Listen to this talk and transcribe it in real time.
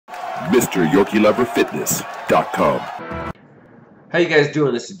MrYorkieLoverFitness.com. How you guys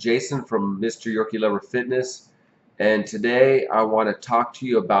doing? This is Jason from Mr. Yorkie Lover Fitness, and today I want to talk to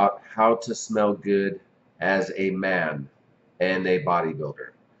you about how to smell good as a man and a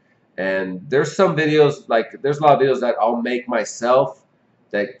bodybuilder. And there's some videos, like there's a lot of videos that I'll make myself,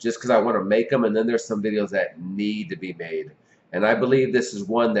 that just because I want to make them, and then there's some videos that need to be made. And I believe this is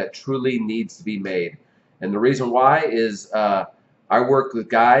one that truly needs to be made. And the reason why is I work with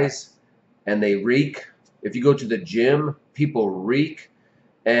guys and they reek. If you go to the gym, people reek,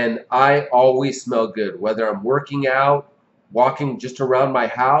 and I always smell good. Whether I'm working out, walking just around my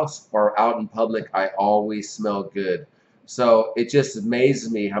house, or out in public, I always smell good. So it just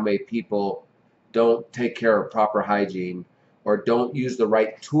amazes me how many people don't take care of proper hygiene or don't use the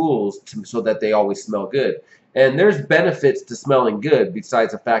right tools so that they always smell good. And there's benefits to smelling good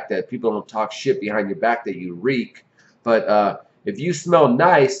besides the fact that people don't talk shit behind your back that you reek. But if you smell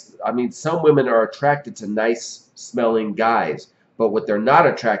nice, I mean, some women are attracted to nice smelling guys, but what they're not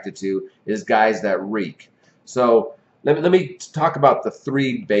attracted to is guys that reek. So let me talk about the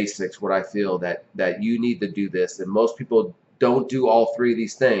three basics, what I feel that you need to do this, and most people don't do all three of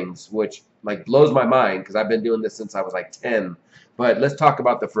these things, which like blows my mind because I've been doing this since I was like 10. But let's talk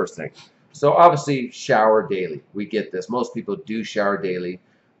about the first thing. So obviously, shower daily. We get this. Most people do shower daily.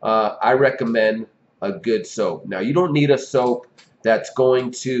 I recommend a good soap. Now, you don't need a soap that's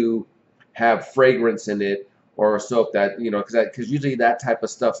going to have fragrance in it, or a soap that, you know, because usually that type of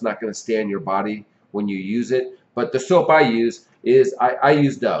stuff's not going to stay in your body when you use it. But the soap I use is, I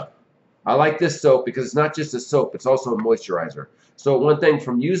use Dove. I like this soap because it's not just a soap, it's also a moisturizer. So one thing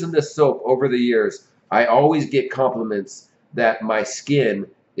from using this soap over the years, I always get compliments that my skin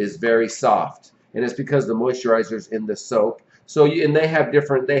is very soft, and it's because the moisturizer's in the soap. So and they have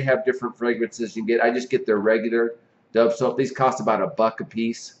different fragrances you can get. I just get their regular Dove soap. These cost about $1 a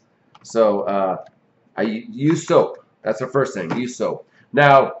piece. So I use soap. That's the first thing. Use soap.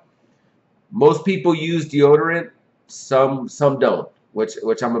 Now, most people use deodorant. Some don't,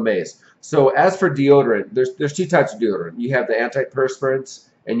 which I'm amazed. So as for deodorant, there's two types of deodorant. You have the antiperspirants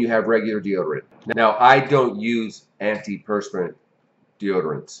and you have regular deodorant. Now, I don't use antiperspirant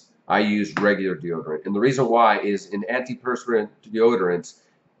deodorants. I use regular deodorant. And the reason why is in antiperspirant deodorants,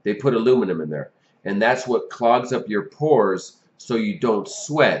 they put aluminum in there. And that's what clogs up your pores so you don't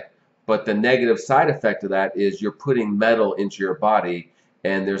sweat. But the negative side effect of that is you're putting metal into your body,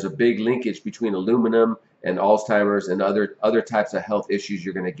 and there's a big linkage between aluminum and Alzheimer's and other types of health issues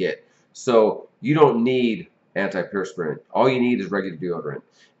you're going to get. So you don't need antiperspirant. All you need is regular deodorant.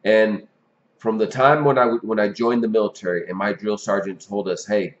 And from the time when I joined the military and my drill sergeant told us,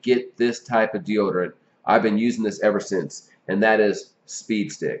 hey, get this type of deodorant, I've been using this ever since, and that is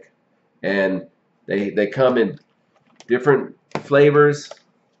Speed Stick. And they come in different flavors,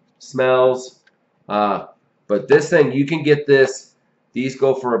 smells, but this thing, you can get this. These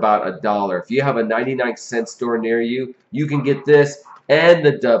go for about $1. If you have a 99-cent store near you, you can get this and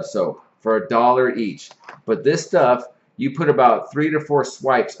the Dove soap for $1 each. But this stuff, you put about 3 to 4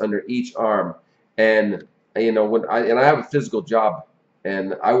 swipes under each arm, and you know, I have a physical job,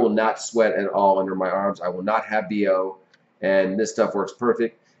 and I will not sweat at all under my arms. I will not have BO, and this stuff works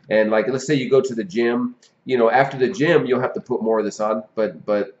perfect. And like, let's say you go to the gym, you know, after the gym you'll have to put more of this on, but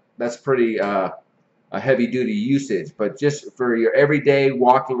that's pretty a heavy duty usage. But just for your everyday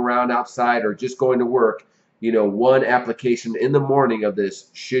walking around outside or just going to work, you know, one application in the morning of this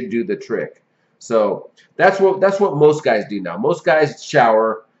should do the trick. So that's what most guys do now. Most guys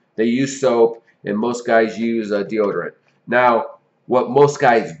shower, they use soap, and most guys use deodorant. Now, what most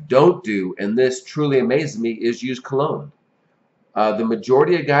guys don't do, and this truly amazes me, is use cologne. The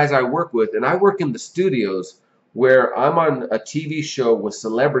majority of guys I work with, and I work in the studios where I'm on a TV show with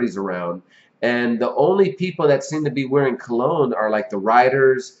celebrities around, and the only people that seem to be wearing cologne are like the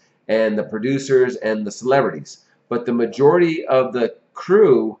writers and the producers and the celebrities. But the majority of the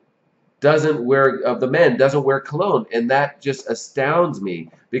crew doesn't wear cologne, and that just astounds me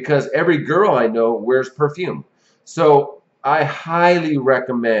because every girl I know wears perfume. So I highly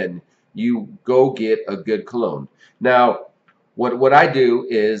recommend you go get a good cologne. Now, what I do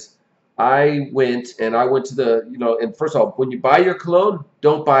is I went to the, you know, and first of all, when you buy your cologne,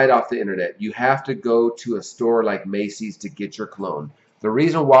 don't buy it off the internet. You have to go to a store like Macy's to get your cologne. The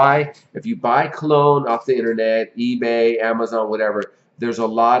reason why, if you buy cologne off the internet, eBay, Amazon, whatever, there's a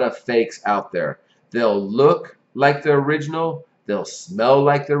lot of fakes out there. They'll look like the original, they'll smell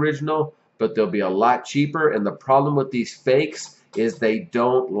like the original, but they'll be a lot cheaper. And the problem with these fakes is they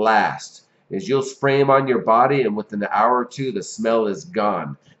don't last. Is you'll spray them on your body, and within an hour or two, the smell is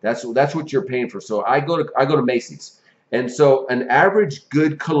gone. That's what you're paying for. So I go to Macy's, And so an average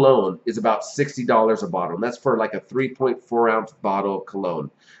good cologne is about $60 a bottle. And that's for like a 3.4 ounce bottle of cologne.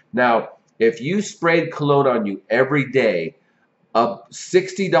 Now, if you sprayed cologne on you every day, a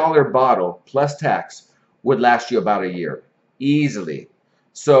 $60 bottle plus tax would last you about a year easily.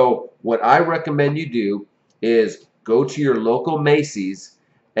 So what I recommend you do is go to your local Macy's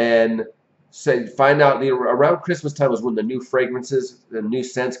and find out, around Christmas time is when the new fragrances, the new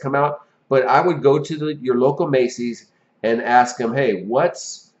scents come out. But I would go to your local Macy's and ask them, hey,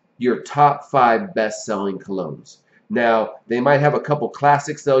 what's your top 5 best-selling colognes? Now, they might have a couple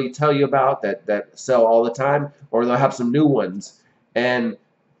classics they'll tell you about that sell all the time, or they'll have some new ones. And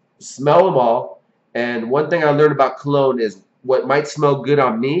smell them all. And one thing I learned about cologne is what might smell good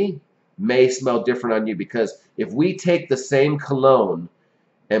on me may smell different on you, because if we take the same cologne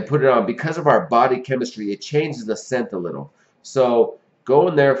and put it on, because of our body chemistry, it changes the scent a little. So go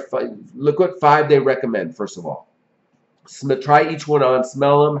in there, look what 5 they recommend, first of all. Try each one on,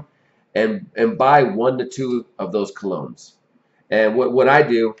 smell them, and buy 1 to 2 of those colognes. And what I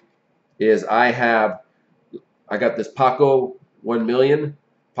do is I got this Paco 1 million,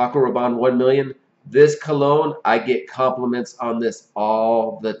 Paco Rabanne 1 million. This cologne, I get compliments on this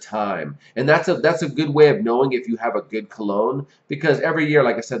all the time. And that's a good way of knowing if you have a good cologne, because every year,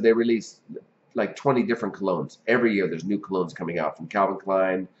 like I said, they release like 20 different colognes. Every year there's new colognes coming out from Calvin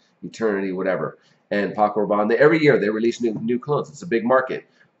Klein, Eternity, whatever, and Paco Rabanne. Every year they release new colognes. It's a big market.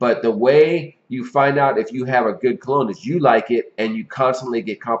 But the way you find out if you have a good cologne is you like it and you constantly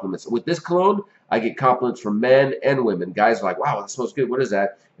get compliments. With this cologne, I get compliments from men and women. Guys are like, wow, that smells good. What is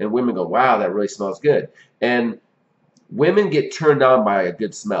that? And women go, wow, that really smells good. And women get turned on by a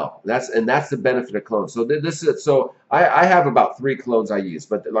good smell. That's the benefit of cologne. So I have about 3 colognes I use,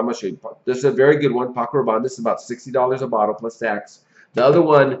 but I'm gonna show you. This is a very good one, Paco Rabanne. This is about $60 a bottle plus tax. The other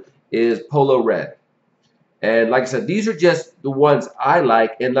one is Polo Red. And like I said, these are just the ones I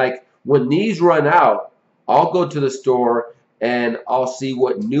like. And like when these run out, I'll go to the store and I'll see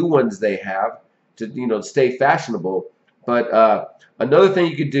what new ones they have to stay fashionable. But another thing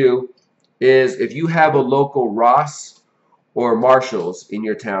you could do is, if you have a local Ross or Marshalls in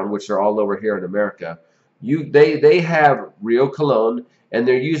your town, which are all over here in America, they have real cologne, and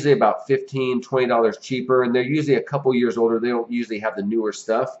they're usually about $15, $20 cheaper, and they're usually a couple years older. They don't usually have the newer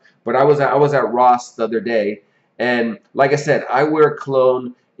stuff. But I was at Ross the other day, and like I said, I wear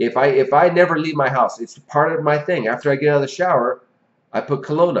cologne. If I never leave my house, it's part of my thing. After I get out of the shower, I put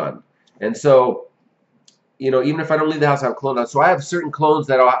cologne on. And so, even if I don't leave the house, I have cologne on. So I have certain colognes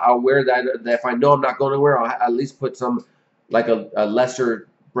that I'll wear that if I know I'm not going to wear, I'll at least put some, like a lesser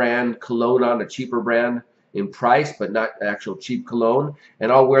brand cologne on, a cheaper brand in price, but not actual cheap cologne.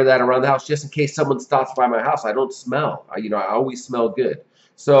 And I'll wear that around the house just in case someone stops by my house. I don't smell. I always smell good.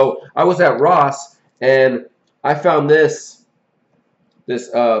 So I was at Ross and I found this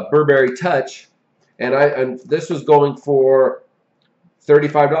Burberry Touch, and this was going for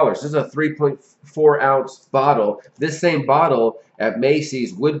 $35. This is a 3.4 ounce bottle. This same bottle at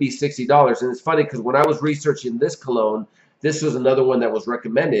Macy's would be $60. And it's funny because when I was researching this cologne, this was another one that was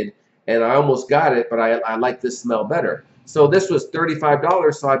recommended, and I almost got it, but I like this smell better. So this was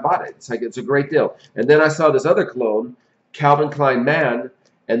 $35, so I bought it. It's a great deal. And then I saw this other cologne, Calvin Klein Man,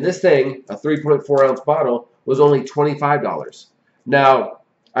 and this thing, a 3.4 ounce bottle, was only $25. Now,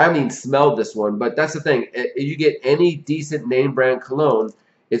 I haven't even smelled this one, but that's the thing. If you get any decent name brand cologne,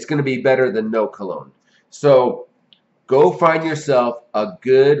 it's going to be better than no cologne. So go find yourself a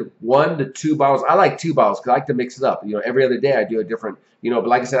good 1 to 2 bottles. I like 2 bottles because I like to mix it up. Every other day I do a different, but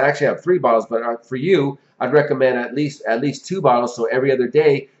like I said, I actually have 3 bottles, but for you, I'd recommend at least 2 bottles, so every other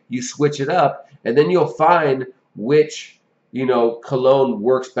day you switch it up, and then you'll find which cologne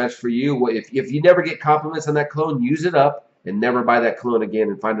works best for you. If you never get compliments on that cologne, use it up and never buy that cologne again,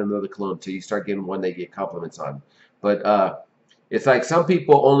 and find another cologne until you start getting one they get compliments on. But it's like some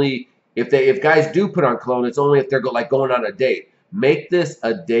people only, if guys do put on cologne, it's only if they're going on a date. Make this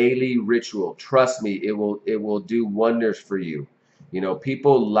a daily ritual. Trust me, it will do wonders for you.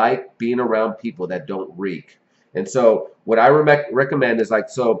 People like being around people that don't reek. And so what I recommend is,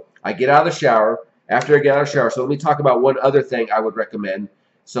 so I get out of the shower. After I get out of the shower, so let me talk about one other thing I would recommend.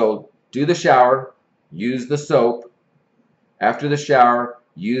 So do the shower, use the soap. After the shower,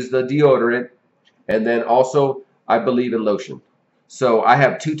 use the deodorant, and then also I believe in lotion. So I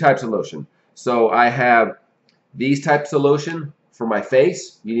have 2 types of lotion. So I have these types of lotion for my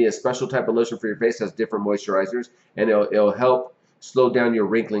face. You need a special type of lotion for your face. It has different moisturizers, and it'll help slow down your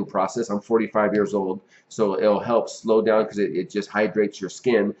wrinkling process. I'm 45 years old, so it'll help slow down because it just hydrates your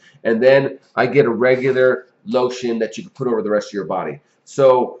skin. And then I get a regular lotion that you can put over the rest of your body.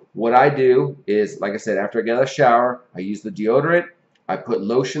 So what I do is, like I said, after I get out of the shower, I use the deodorant. I put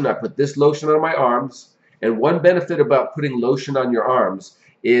lotion. I put this lotion on my arms. And one benefit about putting lotion on your arms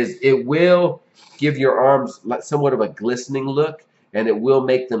is it will give your arms somewhat of a glistening look, and it will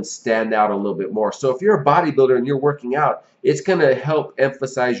make them stand out a little bit more. So if you're a bodybuilder and you're working out, it's going to help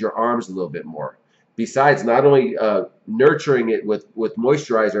emphasize your arms a little bit more. Besides not only nurturing it with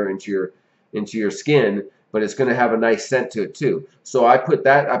moisturizer into your skin, but it's going to have a nice scent to it too. So I put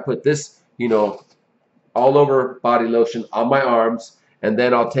this, all over body lotion on my arms, and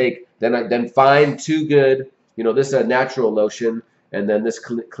then I'll take, then find Too Good, this is a natural lotion, and then this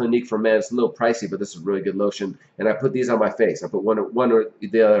Clinique for Men, it's a little pricey, but this is really good lotion, and I put these on my face. I put one or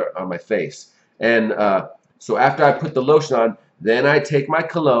the other on my face, and so after I put the lotion on, then I take my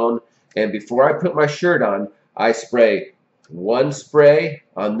cologne, and before I put my shirt on, I spray one spray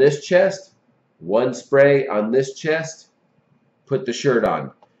on this chest, one spray on this chest, put the shirt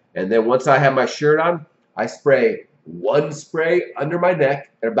on, and then once I have my shirt on, I spray one spray under my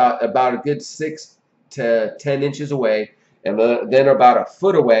neck, about a good 6 to 10 inches away, and then about a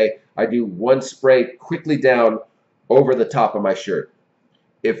foot away, I do one spray quickly down over the top of my shirt.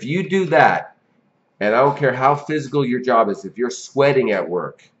 If you do that, and I don't care how physical your job is, if you're sweating at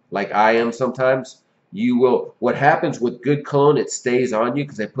work, like I am sometimes, you will, what happens with good cologne, it stays on you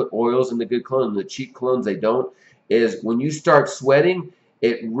because they put oils in the good cologne, and the cheap colognes they don't, is when you start sweating,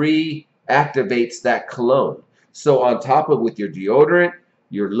 it reactivates that cologne. So on top of with your deodorant,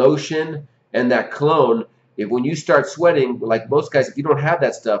 your lotion, and that cologne, when you start sweating, like most guys, if you don't have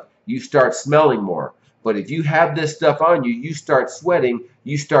that stuff, you start smelling more. But if you have this stuff on you, you start sweating,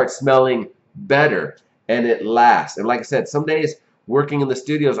 you start smelling better, and it lasts. And like I said, some days working in the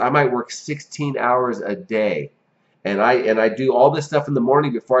studios, I might work 16 hours a day, and I do all this stuff in the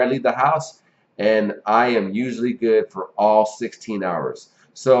morning before I leave the house, and I am usually good for all 16 hours.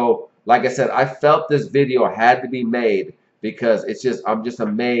 So like I said, I felt this video had to be made because I'm just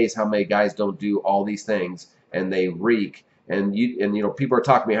amazed how many guys don't do all these things, and they reek. And people are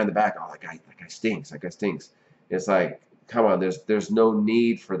talking behind the back, oh, that guy stinks, that guy stinks. It's like, come on, there's no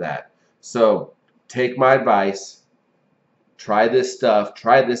need for that. So take my advice, try this stuff,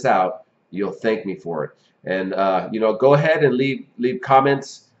 try this out. You'll thank me for it. And go ahead and leave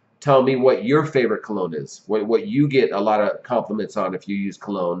comments. Tell me what your favorite cologne is, what you get a lot of compliments on if you use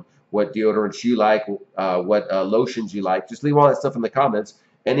cologne, what deodorants you like, what lotions you like. Just leave all that stuff in the comments.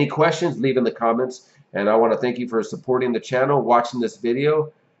 Any questions, leave in the comments. And I want to thank you for supporting the channel, watching this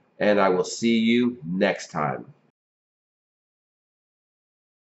video, and I will see you next time.